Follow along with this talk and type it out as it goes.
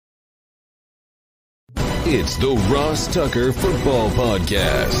It's the Ross Tucker Football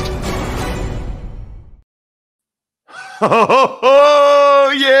Podcast.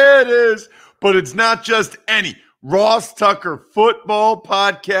 Oh, yeah, it is. But it's not just any Ross Tucker Football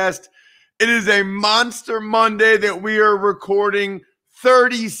Podcast. It is a Monster Monday that we are recording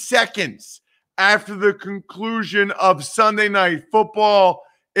 30 seconds after the conclusion of Sunday Night Football.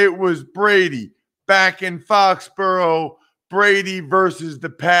 It was Brady back in Foxborough, Brady versus the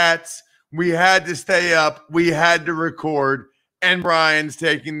Pats. We had to stay up. We had to record. And Brian's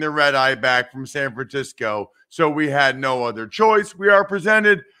taking the red eye back from San Francisco. So we had no other choice. We are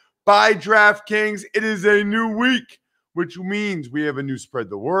presented by DraftKings. It is a new week, which means we have a new Spread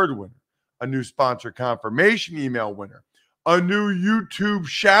the Word winner, a new sponsor confirmation email winner, a new YouTube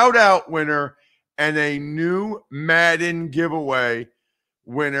shout out winner, and a new Madden giveaway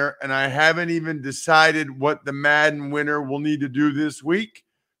winner. And I haven't even decided what the Madden winner will need to do this week.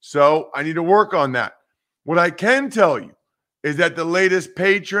 So I need to work on that. What I can tell you is that the latest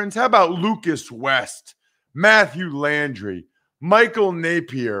patrons, how about Lucas West, Matthew Landry, Michael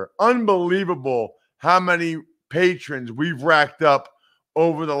Napier, unbelievable how many patrons we've racked up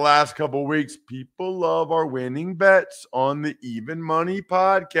over the last couple of weeks. People love our winning bets on the Even Money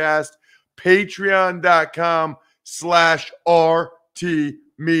Podcast, patreon.com/RT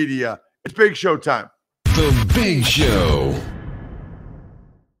Media. It's Big Show time. The Big Show.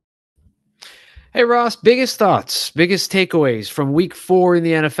 Hey, Ross, biggest thoughts, biggest takeaways from week 4 in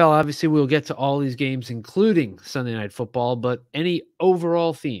the NFL. Obviously, we'll get to all these games, including Sunday Night Football, but any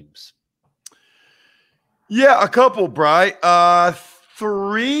overall themes? Yeah, a couple, Bri.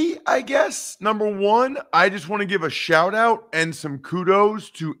 3, I guess. Number 1, I just want to give a shout out and some kudos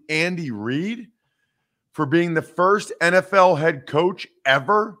to Andy Reid for being the first NFL head coach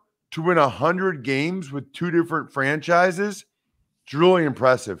ever to win 100 games with 2 different franchises. It's really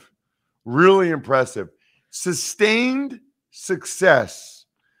impressive. Really impressive. Sustained success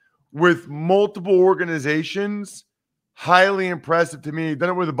with multiple organizations. Highly impressive to me. He's done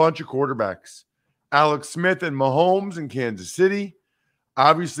it with a bunch of quarterbacks. Alex Smith and Mahomes in Kansas City.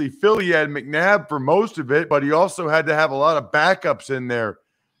 Obviously, Philly had McNabb for most of it, but he also had to have a lot of backups in there.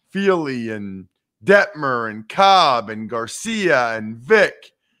 Feely and Detmer and Cobb and Garcia and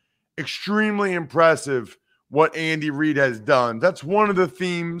Vick. Extremely impressive what Andy Reid has done. That's one of the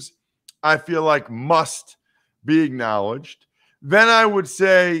themes I feel like must be acknowledged. Then I would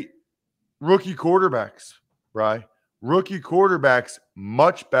say rookie quarterbacks, right? Rookie quarterbacks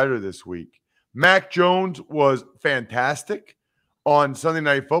much better this week. Mac Jones was fantastic on Sunday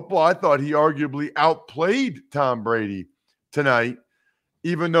Night Football. I thought he arguably outplayed Tom Brady tonight,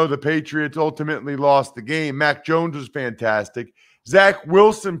 even though the Patriots ultimately lost the game. Mac Jones was fantastic. Zach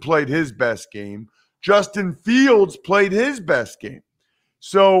Wilson played his best game. Justin Fields played his best game.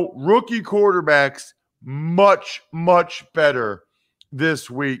 So rookie quarterbacks, much, much better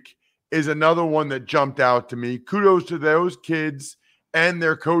this week is another one that jumped out to me. Kudos to those kids and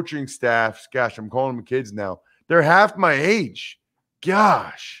their coaching staffs. Gosh, I'm calling them kids now. They're half my age.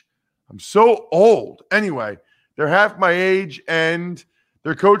 Gosh, I'm so old. Anyway, they're half my age, and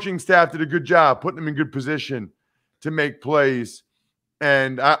their coaching staff did a good job putting them in good position to make plays.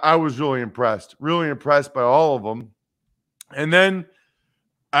 And I was really impressed by all of them. And then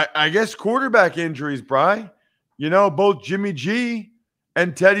I guess quarterback injuries, Bri. You know, both Jimmy G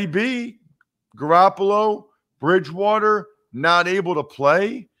and Teddy B, Garoppolo, Bridgewater, not able to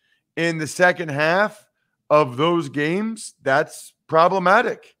play in the second half of those games. That's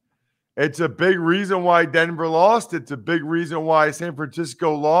problematic. It's a big reason why Denver lost. It's a big reason why San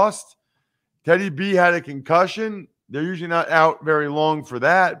Francisco lost. Teddy B had a concussion. They're usually not out very long for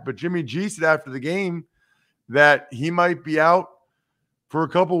that. But Jimmy G said after the game that he might be out for a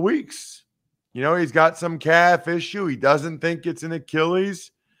couple weeks. You know, he's got some calf issue. He doesn't think it's an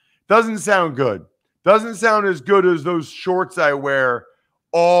Achilles. Doesn't sound good. Doesn't sound as good as those shorts I wear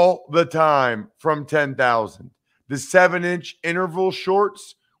all the time from 10,000. The 7-inch interval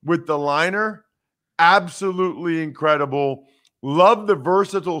shorts with the liner. Absolutely incredible. Love the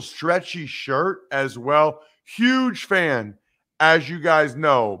versatile stretchy shirt as well. Huge fan, as you guys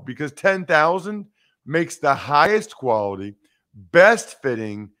know, because 10,000 makes the highest quality, best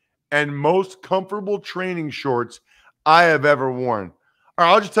fitting, and most comfortable training shorts I have ever worn. All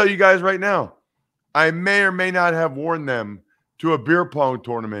right, I'll just tell you guys right now, I may or may not have worn them to a beer pong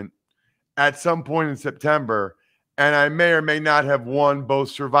tournament at some point in September, and I may or may not have won both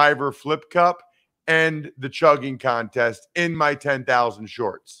Survivor Flip Cup and the chugging contest in my 10,000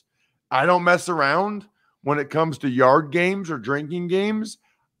 shorts. I don't mess around when it comes to yard games or drinking games.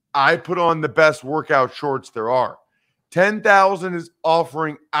 I put on the best workout shorts there are. 10,000 is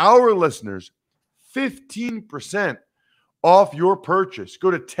offering our listeners 15% off your purchase. Go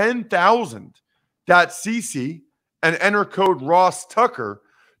to 10,000.cc and enter code Ross Tucker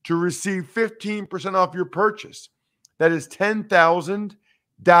to receive 15% off your purchase. That is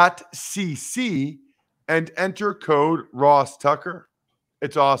 10,000.cc and enter code Ross Tucker.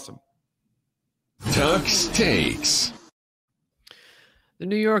 It's awesome. Tuck's Takes. The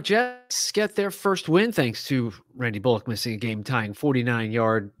New York Jets get their first win thanks to Randy Bullock missing a game-tying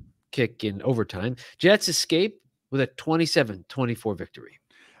 49-yard kick in overtime. Jets escape with a 27-24 victory.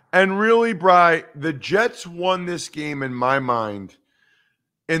 And really, Bri, the Jets won this game in my mind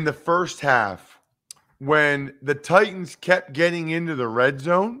in the first half when the Titans kept getting into the red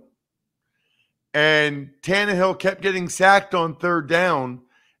zone and Tannehill kept getting sacked on third down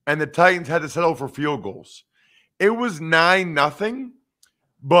and the Titans had to settle for field goals. It was 9-0,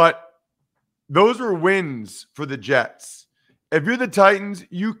 but those were wins for the Jets. If you're the Titans,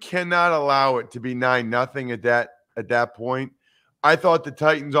 you cannot allow it to be 9-0 at that point. I thought the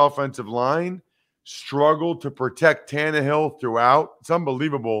Titans' offensive line struggled to protect Tannehill throughout. It's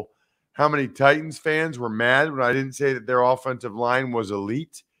unbelievable how many Titans fans were mad when I didn't say that their offensive line was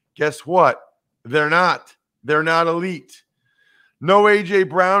elite. Guess what? They're not. They're not elite. No A.J.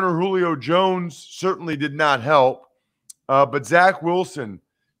 Brown or Julio Jones certainly did not help. But Zach Wilson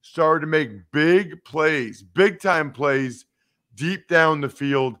started to make big plays, big-time plays deep down the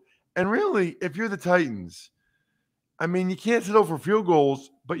field. And really, if you're the Titans, I mean, you can't settle for field goals,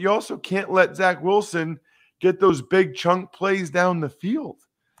 but you also can't let Zach Wilson get those big chunk plays down the field.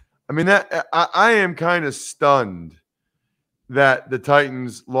 I mean, I am kind of stunned that the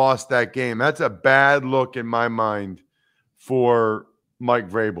Titans lost that game. That's a bad look in my mind for Mike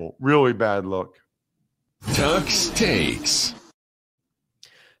Vrabel. Really bad look. Tuck's Takes.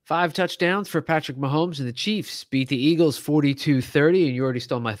 5 touchdowns for Patrick Mahomes, and the Chiefs beat the Eagles 42-30. And you already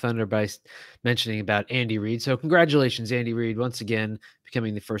stole my thunder by mentioning about Andy Reid. So congratulations, Andy Reid, once again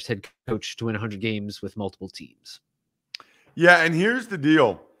becoming the first head coach to win 100 games with multiple teams. Yeah, and here's the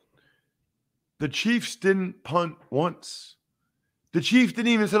deal. The Chiefs didn't punt once. The Chiefs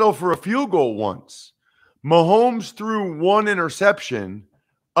didn't even settle for a field goal once. Mahomes threw one interception.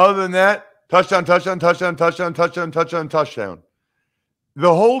 Other than that, touchdown, touchdown, touchdown, touchdown, touchdown, touchdown, touchdown.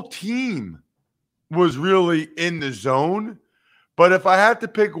 The whole team was really in the zone. But if I had to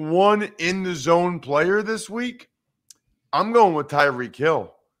pick one in the zone player this week, I'm going with Tyreek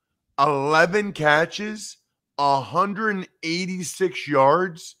Hill. 11 catches, 186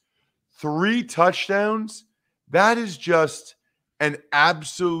 yards, 3 touchdowns. That is just an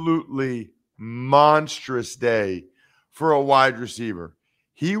absolutely monstrous day for a wide receiver.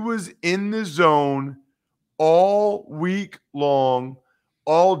 He was in the zone all week long,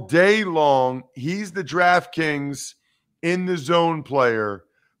 all day long. He's the DraftKings in the zone player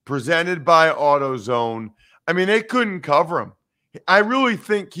presented by AutoZone. I mean, they couldn't cover him. I really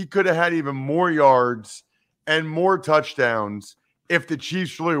think he could have had even more yards and more touchdowns if the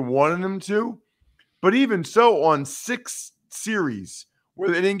Chiefs really wanted him to. But even so, on 6 series where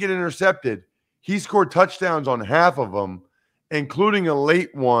they didn't get intercepted, he scored touchdowns on half of them, including a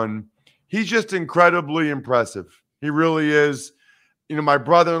late one. He's just incredibly impressive. He really is. You know, my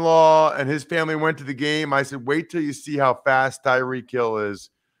brother-in-law and his family went to the game. I said, wait till you see how fast Tyreek Hill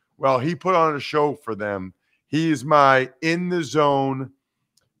is. Well, he put on a show for them. He is my in-the-zone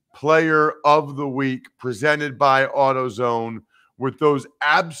player of the week presented by AutoZone with those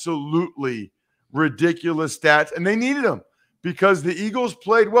absolutely ridiculous stats. And they needed him because the Eagles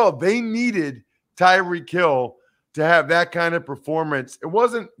played well. They needed Tyreek Hill to have that kind of performance. It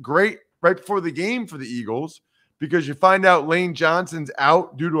wasn't great right before the game for the Eagles because you find out Lane Johnson's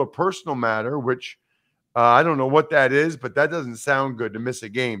out due to a personal matter, which I don't know what that is, but that doesn't sound good to miss a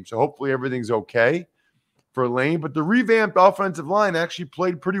game. So hopefully everything's okay for Lane. But the revamped offensive line actually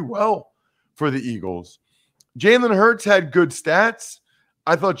played pretty well for the Eagles. Jalen Hurts had good stats.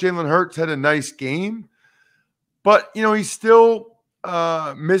 I thought Jalen Hurts had a nice game. But, you know, he still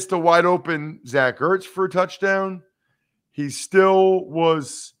missed a wide open Zach Ertz for a touchdown. He still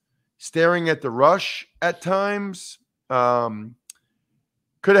was staring at the rush at times.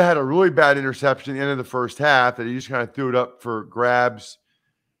 Could have had a really bad interception at the end of the first half that he just kind of threw it up for grabs.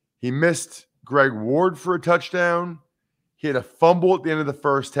 He missed Greg Ward for a touchdown. He had a fumble at the end of the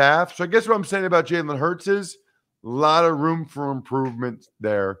first half. So I guess what I'm saying about Jalen Hurts is a lot of room for improvement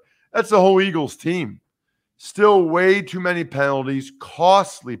there. That's the whole Eagles team. Still way too many penalties,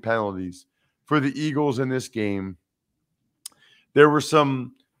 costly penalties for the Eagles in this game. There were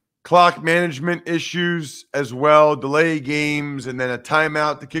some clock management issues as well, delay games, and then a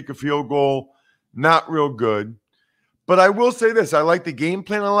timeout to kick a field goal. Not real good. But I will say this. I like the game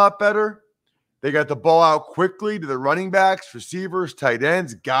plan a lot better. They got the ball out quickly to the running backs, receivers, tight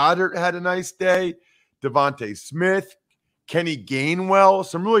ends. Goddard had a nice day. Devontae Smith, Kenny Gainwell,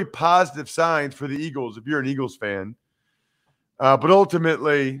 some really positive signs for the Eagles if you're an Eagles fan. But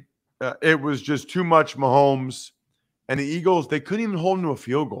ultimately, it was just too much Mahomes. And the Eagles, they couldn't even hold him to a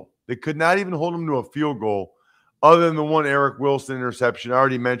field goal. They could not even hold him to a field goal other than the one Eric Wilson interception. I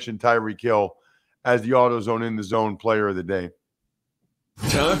already mentioned Tyreek Hill as the AutoZone in the zone player of the day.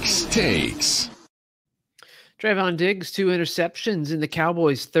 Tuck's Takes. Trayvon Diggs, 2 interceptions in the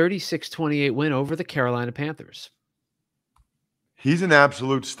Cowboys' 36-28 win over the Carolina Panthers. He's an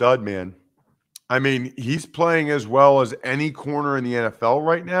absolute stud, man. I mean, he's playing as well as any corner in the NFL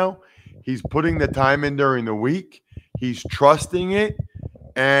right now. He's putting the time in during the week. He's trusting it,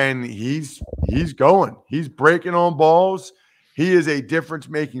 and he's going. He's breaking on balls. He is a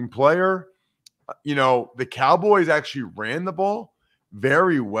difference-making player. You know, the Cowboys actually ran the ball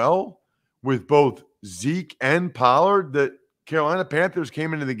very well with both Zeke and Pollard. The Carolina Panthers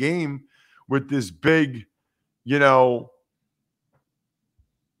came into the game with this big,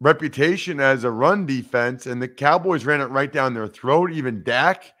 reputation as a run defense, and the Cowboys ran it right down their throat. Even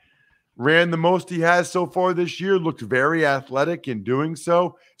Dak ran the most he has so far this year, looked very athletic in doing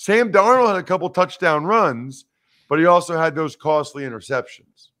so. Sam Darnold had a couple touchdown runs, but he also had those costly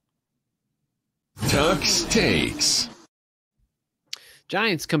interceptions. Tuck's Takes.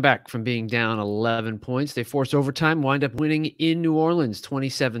 Giants come back from being down 11 points. They force overtime, wind up winning in New Orleans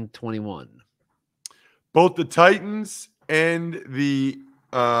 27-21. Both the Titans and the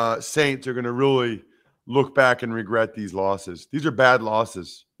Saints are going to really look back and regret these losses. These are bad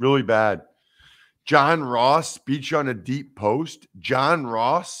losses, really bad. John Ross beat you on a deep post. John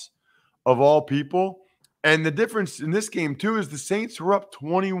Ross, of all people. And the difference in this game, too, is the Saints were up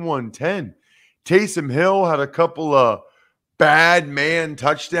 21-10. Taysom Hill had a couple of bad man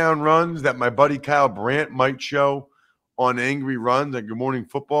touchdown runs that my buddy Kyle Brandt might show on Angry Runs at Good Morning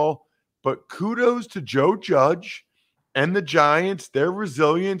Football. But kudos to Joe Judge and the Giants, their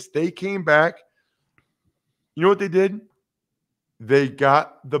resilience. They came back. You know what they did? They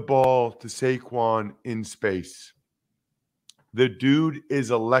got the ball to Saquon in space. The dude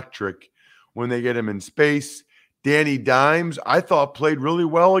is electric when they get him in space. Danny Dimes, I thought, played really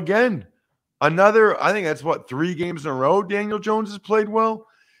well again. I think that's 3 games in a row Daniel Jones has played well.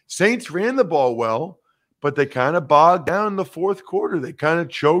 Saints ran the ball well, but they kind of bogged down in the fourth quarter. They kind of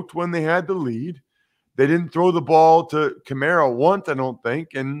choked when they had the lead. They didn't throw the ball to Kamara once, I don't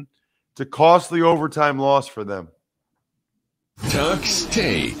think, and it's a costly overtime loss for them. Tuck's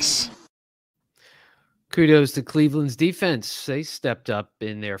Takes. Kudos to Cleveland's defense. They stepped up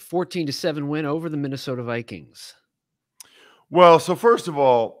in their 14-7 win over the Minnesota Vikings. Well, so first of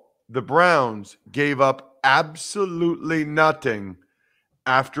all, the Browns gave up absolutely nothing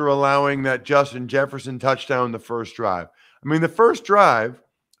after allowing that Justin Jefferson touchdown the first drive. I mean, the first drive,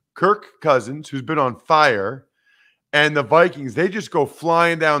 Kirk Cousins, who's been on fire, and the Vikings, they just go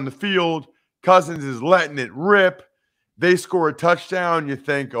flying down the field. Cousins is letting it rip. They score a touchdown. You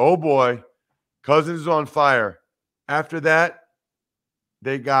think, oh boy, Cousins is on fire. After that,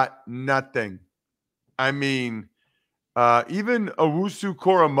 they got nothing. I mean, even Owusu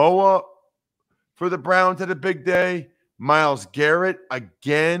Koromoa for the Browns had a big day. Myles Garrett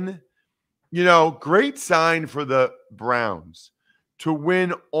again. Great sign for the Browns to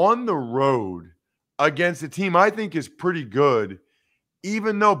win on the road against a team I think is pretty good,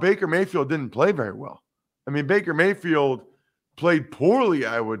 even though Baker Mayfield didn't play very well. I mean, Baker Mayfield played poorly,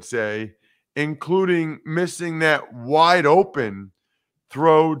 I would say, including missing that wide open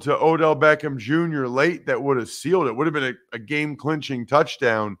throw to Odell Beckham Jr. late that would have sealed it. Would have been a game-clinching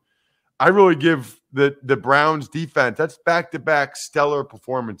touchdown. I really give the Browns defense, that's back-to-back stellar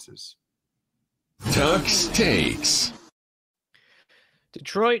performances. Tuck's Takes.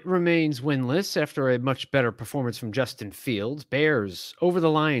 Detroit remains winless after a much better performance from Justin Fields. Bears over the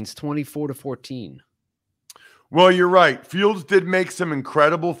Lions 24-14. Well, you're right. Fields did make some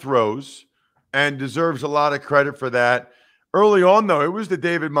incredible throws and deserves a lot of credit for that. Early on, though, it was the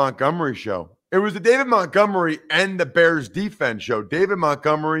David Montgomery show. It was the David Montgomery and the Bears defense show. David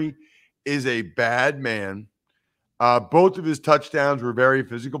Montgomery is a bad man. Both of his touchdowns were very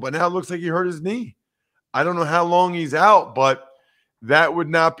physical, but now it looks like he hurt his knee. I don't know how long he's out, but that would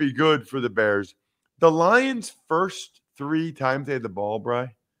not be good for the Bears. The Lions' first 3 times they had the ball, Bri,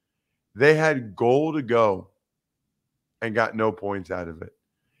 they had goal to go and got no points out of it.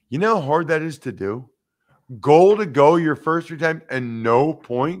 You know how hard that is to do? Goal to go your first 3 times and no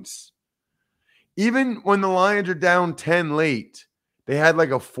points? Even when the Lions are down 10 late, they had like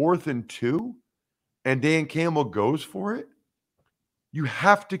a 4th and 2, and Dan Campbell goes for it. You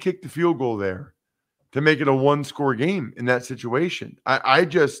have to kick the field goal there to make it a one-score game in that situation.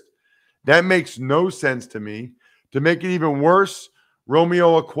 That makes no sense to me. To make it even worse,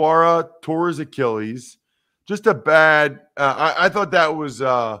 Romeo Okwara tore his Achilles. Just a bad I thought that was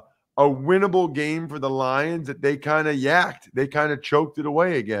a winnable game for the Lions that they kind of yacked. They kind of choked it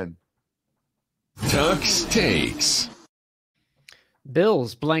away again. Tuck's takes.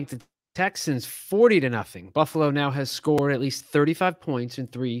 Bills blanked the Texans 40-0. Buffalo now has scored at least 35 points in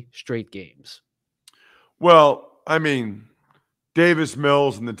 3 straight games. Well, I mean, Davis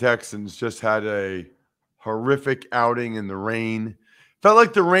Mills and the Texans just had a horrific outing in the rain. Felt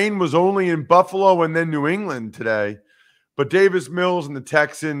like the rain was only in Buffalo and then New England today. But Davis Mills and the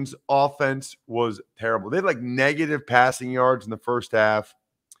Texans' offense was terrible. They had like negative passing yards in the first half.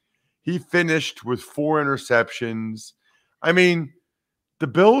 He finished with 4 interceptions. I mean, the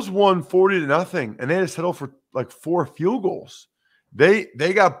Bills won 40-0, and they had to settle for like 4 field goals. They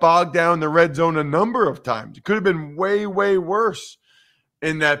got bogged down in the red zone a number of times. It could have been way, way worse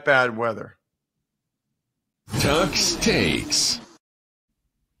in that bad weather. Tuck's takes.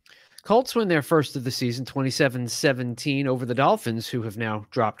 Colts win their first of the season, 27-17 over the Dolphins, who have now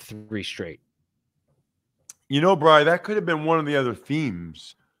dropped 3 straight. You know, Bri, that could have been one of the other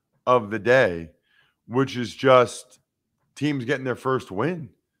themes of the day, which is just teams getting their first win.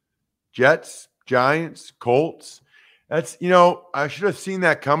 Jets, Giants, Colts. That's, I should have seen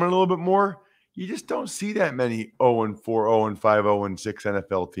that coming a little bit more. You just don't see that many 0-4, 0-5, 0-6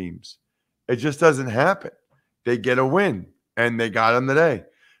 NFL teams. It just doesn't happen. They get a win, and they got them today.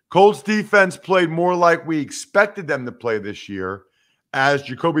 Colts defense played more like we expected them to play this year, as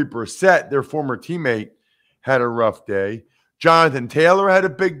Jacoby Brissett, their former teammate, had a rough day. Jonathan Taylor had a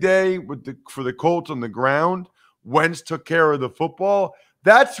big day for the Colts on the ground. Wentz took care of the football.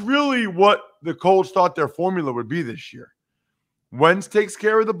 That's really what the Colts thought their formula would be this year. Wentz takes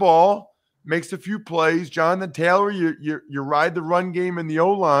care of the ball, makes a few plays. Jonathan Taylor, you ride the run game in the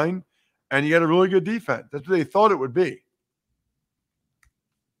O-line, and you got a really good defense. That's what they thought it would be.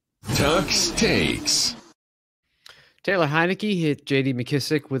 Tuck's takes. Taylor Heineke hit J.D.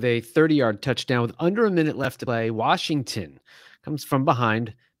 McKissick with a 30-yard touchdown with under a minute left to play. Washington comes from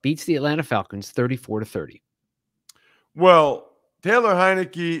behind, beats the Atlanta Falcons 34-30. Well, Taylor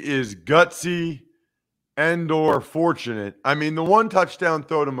Heineke is gutsy and/or fortunate. I mean, the one touchdown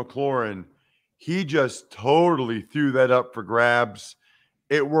throw to McLaurin, he just totally threw that up for grabs.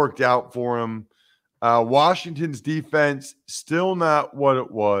 It worked out for him. Washington's defense still not what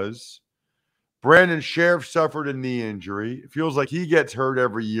it was. Brandon Sheriff suffered a knee injury. It feels like he gets hurt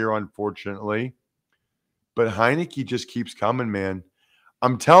every year, unfortunately. But Heineke just keeps coming, man.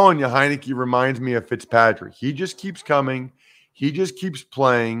 I'm telling you, Heineke reminds me of Fitzpatrick. He just keeps coming. He just keeps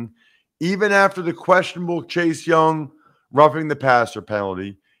playing. Even after the questionable Chase Young roughing the passer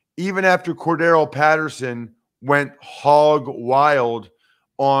penalty, even after Cordero Patterson went hog wild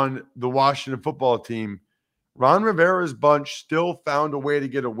on the Washington football team, Ron Rivera's bunch still found a way to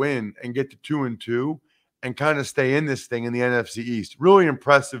get a win and get to 2-2 and kind of stay in this thing in the NFC East. Really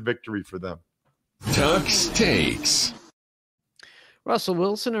impressive victory for them. Tuck's takes. Russell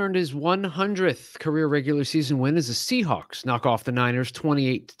Wilson earned his 100th career regular season win as the Seahawks knock off the Niners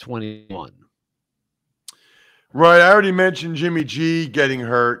 28-21. Right. I already mentioned Jimmy G getting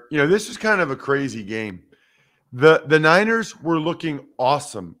hurt. This is kind of a crazy game. The Niners were looking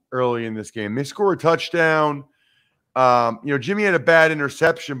awesome early in this game. They scored a touchdown. Jimmy had a bad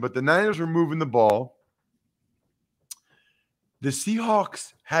interception, but the Niners were moving the ball. The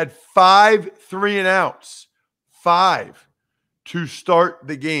Seahawks had 5 3-and-outs. 5 to start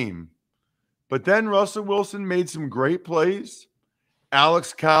the game. But then Russell Wilson made some great plays.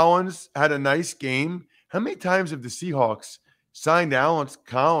 Alex Collins had a nice game. How many times have the Seahawks signed Alex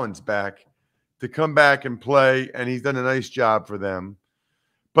Collins back to come back and play, and he's done a nice job for them?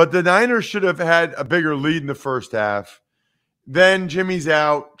 But the Niners should have had a bigger lead in the first half. Then Jimmy's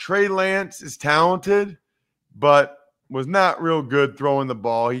out. Trey Lance is talented, but was not real good throwing the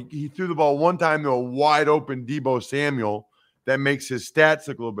ball. He threw the ball one time to a wide-open Deebo Samuel that makes his stats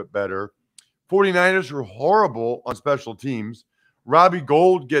look a little bit better. 49ers were horrible on special teams. Robbie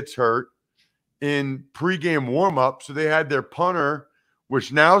Gould gets hurt in pregame warm-up, so they had their punter,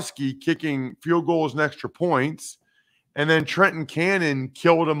 Wisnowski, kicking field goals and extra points. And then Trenton Cannon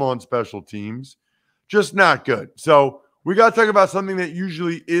killed him on special teams. Just not good. So we got to talk about something that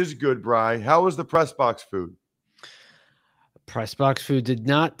usually is good, Bri. How was the press box food? Press box food did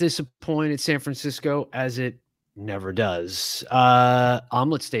not disappoint at San Francisco, as it never does.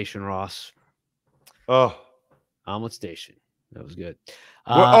 Omelet Station, Ross. Oh. Omelet Station. That was good.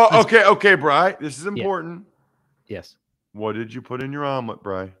 Okay, Bri. This is important. Yeah. Yes. What did you put in your omelet,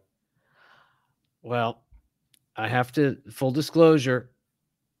 Bry? Well, I have to full disclosure,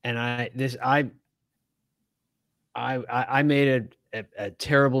 and I made a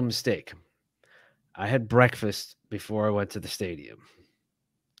terrible mistake. I had breakfast before I went to the stadium,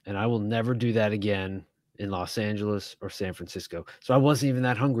 and I will never do that again in Los Angeles or San Francisco. So I wasn't even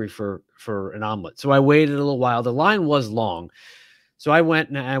that hungry for an omelet. So I waited a little while. The line was long. So I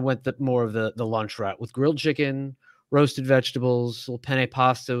went more of the lunch route with grilled chicken, roasted vegetables, a little penne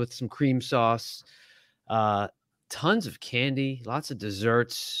pasta with some cream sauce, tons of candy, lots of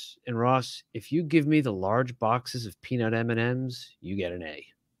desserts. And Ross, if you give me the large boxes of peanut M&Ms, you get an A.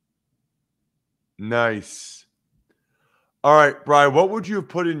 Nice. All right, Brian, what would you have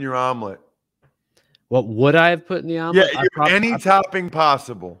put in your omelet? What would I have put in the omelet? Yeah, any topping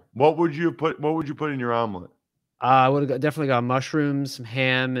possible. What would you put in your omelet? I would have definitely got mushrooms, some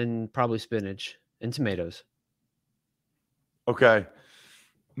ham, and probably spinach and tomatoes. Okay.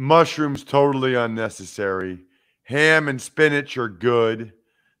 Mushrooms, totally unnecessary. Ham and spinach are good.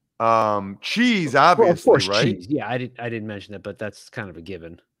 Cheese, obviously, of course, right? Cheese. Yeah, I didn't mention that, but that's kind of a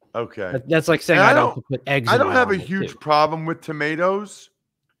given. Okay. That's like saying I don't put eggs in my I don't have a omelet, huge too. problem with tomatoes.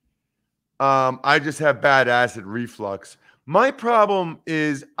 I just have bad acid reflux. My problem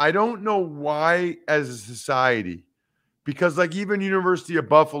is I don't know why as a society, because like even University of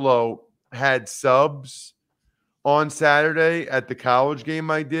Buffalo had subs on Saturday at the college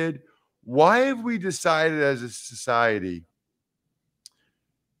game I did. Why have we decided as a society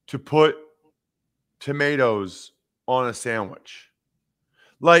to put tomatoes on a sandwich?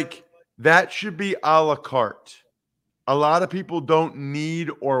 Like that should be a la carte. A lot of people don't need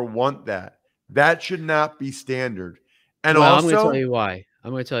or want that. That should not be standard. And well, also, I'm going to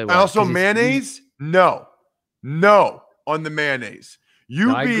tell you why. Also, mayonnaise? No on the mayonnaise.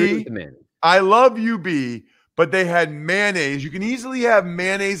 No, I agree with the mayonnaise. I love UB, but they had mayonnaise. You can easily have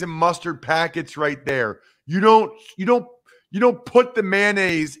mayonnaise and mustard packets right there. You don't put the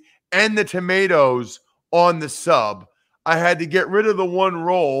mayonnaise and the tomatoes on the sub. I had to get rid of the one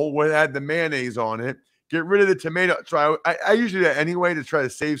roll where it had the mayonnaise on it. Get rid of the tomato. So I usually do that anyway to try to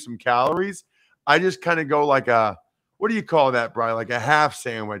save some calories. I just kind of go like a, what do you call that, Brian? Like a half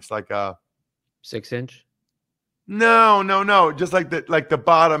sandwich, like a 6-inch? No. Just like the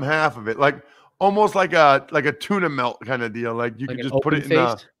bottom half of it, like almost like a tuna melt kind of deal. Like you Like can an just put it in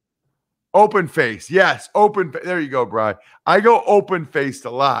open-faced? Open face. Yes, open. There you go, Brian. I go open faced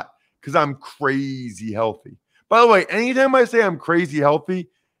a lot because I'm crazy healthy. By the way, anytime I say I'm crazy healthy,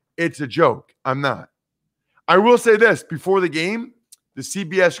 it's a joke. I'm not. I will say this before the game, the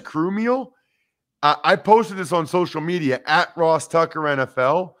CBS crew meal. I posted this on social media at Ross Tucker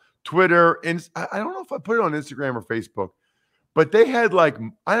NFL, Twitter, and I don't know if I put it on Instagram or Facebook, but they had like,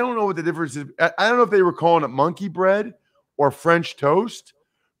 I don't know what the difference is. I don't know if they were calling it monkey bread or French toast,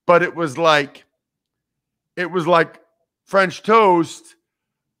 but it was like French toast,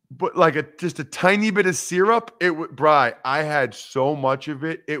 but like just a tiny bit of syrup. It would, Bri, I had so much of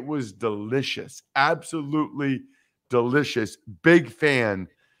it. It was delicious. Absolutely delicious. Big fan.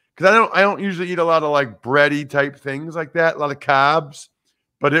 Because I don't usually eat a lot of like bready type things like that, a lot of carbs,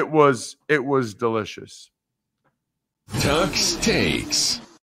 but it was delicious. Tuck's Takes.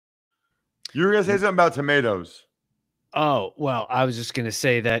 You were gonna say something about tomatoes. Oh, well, I was just going to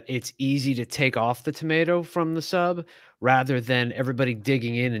say that it's easy to take off the tomato from the sub rather than everybody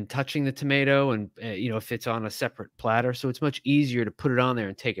digging in and touching the tomato and, if it's on a separate platter. So it's much easier to put it on there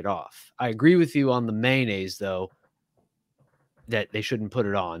and take it off. I agree with you on the mayonnaise, though, that they shouldn't put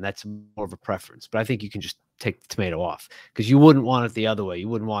it on. That's more of a preference. But I think you can just take the tomato off because you wouldn't want it the other way. You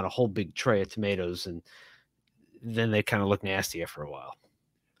wouldn't want a whole big tray of tomatoes, and then they kind of look nasty after a while.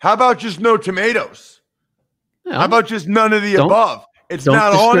 How about just no tomatoes? No, how about just none of the above? It's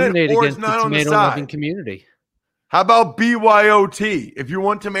not on it or it's not on the side. Community. How about BYOT? If you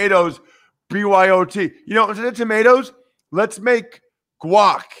want tomatoes, BYOT. Instead of tomatoes, let's make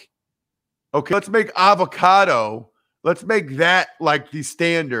guac. Okay, let's make avocado. Let's make that like the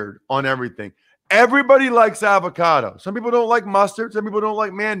standard on everything. Everybody likes avocado. Some people don't like mustard. Some people don't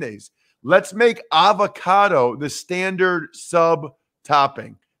like mayonnaise. Let's make avocado the standard sub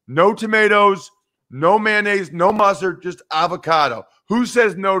topping. No tomatoes, no mayonnaise, no mustard, just avocado. Who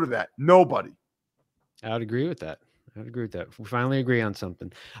says no to that? Nobody. I would agree with that. We finally agree on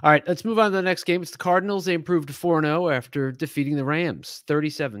something. All right, let's move on to the next game. It's the Cardinals. They improved to 4-0 after defeating the Rams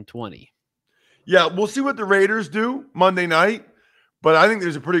 37-20. Yeah, we'll see what the Raiders do Monday night, but I think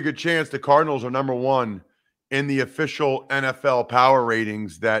there's a pretty good chance the Cardinals are number one in the official NFL power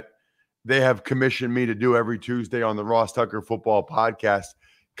ratings that they have commissioned me to do every Tuesday on the Ross Tucker Football Podcast.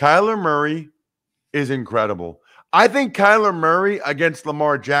 Kyler Murray is incredible. I think Kyler Murray against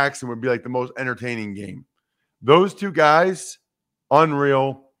Lamar Jackson would be like the most entertaining game. Those two guys,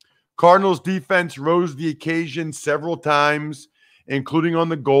 unreal. Cardinals defense rose the occasion several times, including on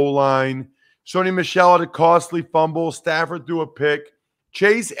the goal line. Sony Michel had a costly fumble. Stafford threw a pick.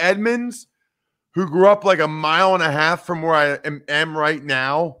 Chase Edmonds, who grew up like a mile and a half from where I am right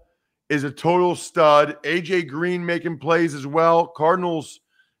now, is a total stud. A.J. Green making plays as well. Cardinals,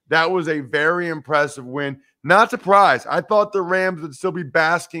 that was a very impressive win. Not surprised. I thought the Rams would still be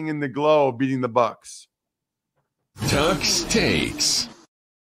basking in the glow of beating the Bucs. Tuck's Takes.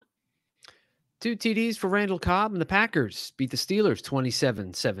 2 TDs for Randall Cobb, and the Packers beat the Steelers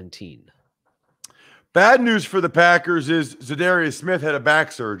 27-17. Bad news for the Packers is Zadarius Smith had a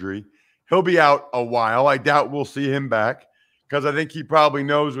back surgery. He'll be out a while. I doubt we'll see him back because I think he probably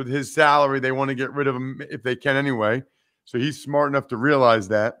knows with his salary they want to get rid of him if they can anyway. So he's smart enough to realize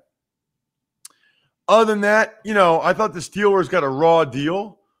that. Other than that, I thought the Steelers got a raw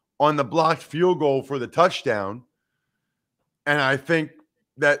deal on the blocked field goal for the touchdown. And I think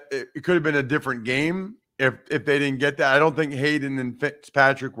that it could have been a different game if they didn't get that. I don't think Hayden and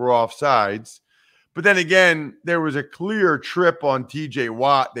Fitzpatrick were offsides. But then again, there was a clear trip on TJ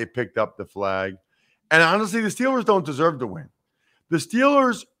Watt. They picked up the flag. And honestly, the Steelers don't deserve to win. The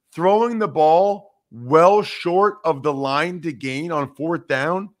Steelers throwing the ball well short of the line to gain on 4th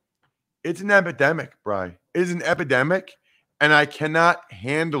down, it's an epidemic, Bri. It is an epidemic, and I cannot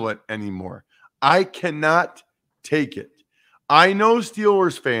handle it anymore. I cannot take it. I know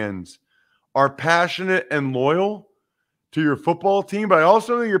Steelers fans are passionate and loyal to your football team, but I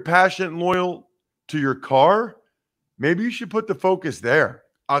also know you're passionate and loyal to your car. Maybe you should put the focus there.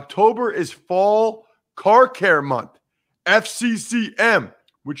 October is Fall Car Care Month, FCCM,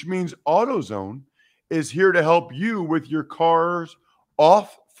 which means AutoZone is here to help you with your car's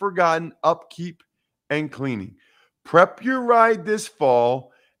oft-forgotten upkeep and cleaning. Prep your ride this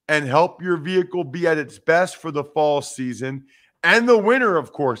fall and help your vehicle be at its best for the fall season and the winter,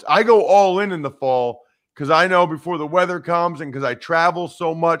 of course. I go all in the fall because I know before the weather comes and because I travel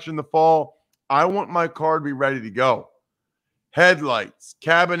so much in the fall, I want my car to be ready to go. Headlights,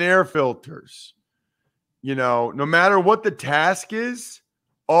 cabin air filters. No matter what the task is,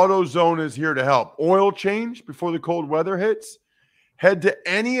 AutoZone is here to help. Oil change before the cold weather hits. Head to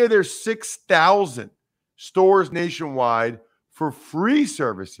any of their 6,000 stores nationwide for free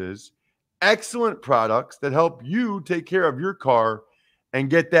services, excellent products that help you take care of your car and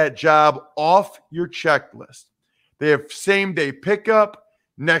get that job off your checklist. They have same-day pickup,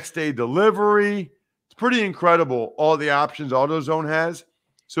 next-day delivery. It's pretty incredible, all the options AutoZone has.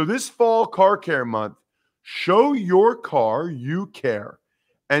 So this Fall Car Care Month, show your car you care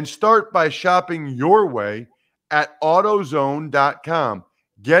and start by shopping your way at AutoZone.com.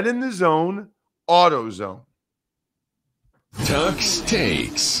 Get in the zone, AutoZone. Tuck's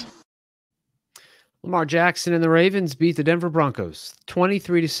Takes. Lamar Jackson and the Ravens beat the Denver Broncos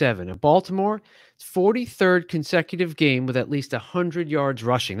 23-7. In Baltimore, it's 43rd consecutive game with at least 100 yards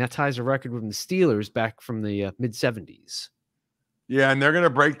rushing. That ties a record with the Steelers back from the mid-70s. Yeah, and they're going to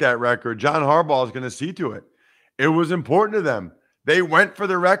break that record. John Harbaugh is going to see to it. It was important to them. They went for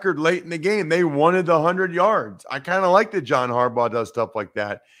the record late in the game. They wanted the 100 yards. I kind of like that John Harbaugh does stuff like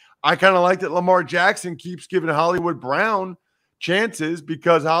that. I kind of like that Lamar Jackson keeps giving Hollywood Brown chances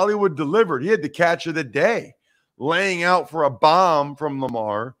because Hollywood delivered. He had the catch of the day, laying out for a bomb from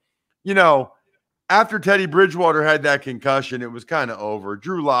Lamar. After Teddy Bridgewater had that concussion, it was kind of over.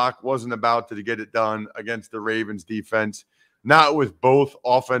 Drew Lock wasn't about to get it done against the Ravens defense, not with both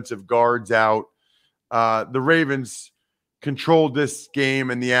offensive guards out. The Ravens controlled this game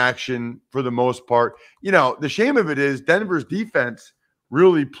and the action for the most part. The shame of it is Denver's defense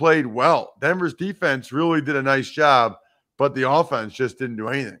really played well. Denver's defense really did a nice job, but the offense just didn't do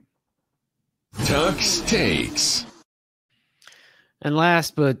anything. Tuck's Takes. And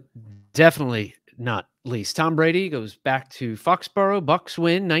last but definitely not least, Tom Brady goes back to Foxborough. Bucs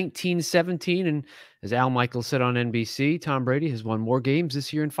win 19-17. And as Al Michaels said on NBC, Tom Brady has won more games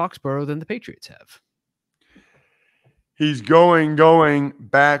this year in Foxborough than the Patriots have. He's going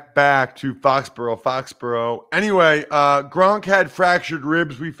back to Foxborough. Anyway, Gronk had fractured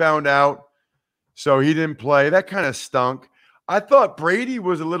ribs, we found out, so he didn't play. That kind of stunk. I thought Brady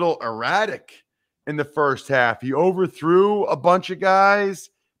was a little erratic in the first half. He overthrew a bunch of guys.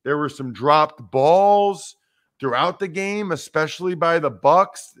 There were some dropped balls throughout the game, especially by the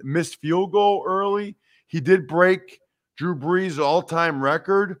Bucs. Missed field goal early. He did break Drew Brees' all-time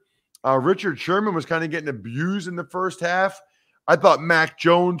record. Richard Sherman was kind of getting abused in the first half. I thought Mac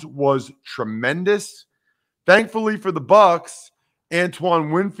Jones was tremendous. Thankfully for the Bucs, Antoine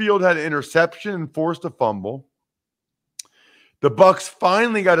Winfield had an interception and forced a fumble. The Bucs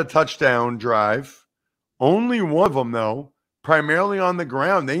finally got a touchdown drive. Only one of them, though, primarily on the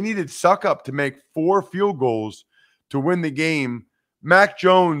ground. They needed Suckup to make 4 field goals to win the game. Mac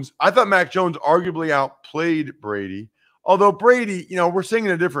Jones, I thought Mac Jones arguably outplayed Brady. Although Brady, we're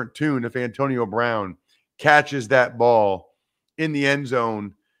singing a different tune if Antonio Brown catches that ball in the end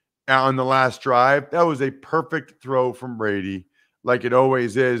zone on the last drive. That was a perfect throw from Brady, like it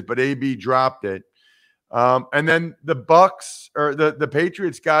always is, but AB dropped it. And then the Bucs or the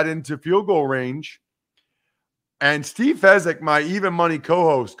Patriots got into field goal range. And Steve Fezzik, my even money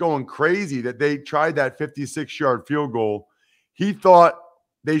co-host, going crazy that they tried that 56-yard field goal. He thought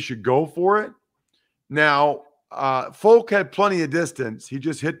they should go for it. Now, Folk had plenty of distance. He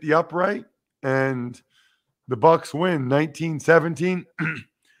just hit the upright, and the Bucs win 19-17.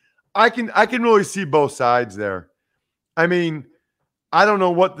 I can really see both sides there. I mean, I don't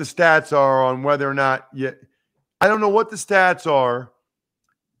know what the stats are on whether or not I don't know what the stats are.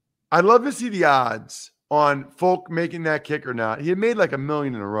 I'd love to see the odds on Folk making that kick or not. He had made like $1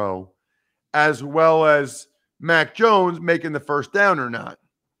 million in a row, as well as Mac Jones making the first down or not.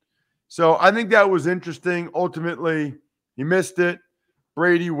 So I think that was interesting. Ultimately, he missed it.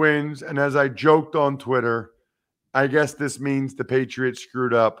 Brady wins. And as I joked on Twitter, I guess this means the Patriots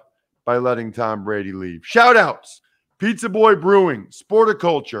screwed up by letting Tom Brady leave. Shout outs. Pizza Boy Brewing,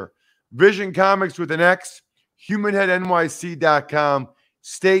 Sporticulture, Vision Comics with an X, HumanHeadNYC.com,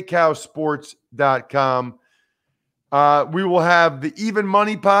 SteakhouseSports.com. We will have the Even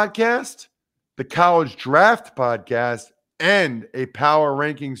Money podcast, the College Draft podcast, and a Power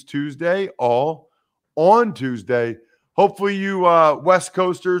Rankings Tuesday, all on Tuesday. Hopefully you West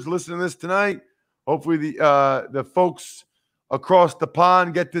Coasters listen to this tonight. Hopefully the folks across the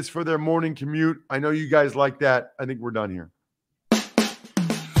pond get this for their morning commute. I know you guys like that. I think we're done here.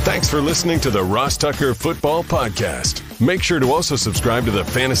 Thanks for listening to the Ross Tucker Football Podcast. Make sure to also subscribe to the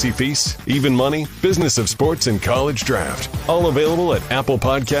Fantasy Feast, Even Money, Business of Sports, and College Draft. All available at Apple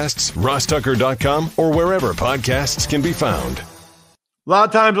Podcasts, rosstucker.com, or wherever podcasts can be found. A lot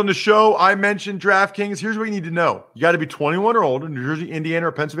of times on the show, I mentioned DraftKings. Here's what you need to know. You got to be 21 or older, New Jersey, Indiana,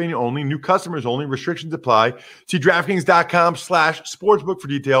 or Pennsylvania only. New customers only. Restrictions apply. See DraftKings.com/sportsbook for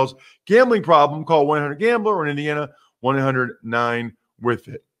details. Gambling problem, call 1-800-GAMBLER, or in Indiana,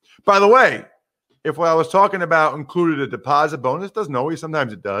 1-800-9-WITH-IT. By the way, if what I was talking about included a deposit bonus, doesn't always,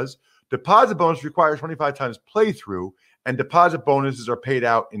 sometimes it does. Deposit bonus requires 25 times playthrough, and deposit bonuses are paid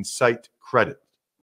out in site credit.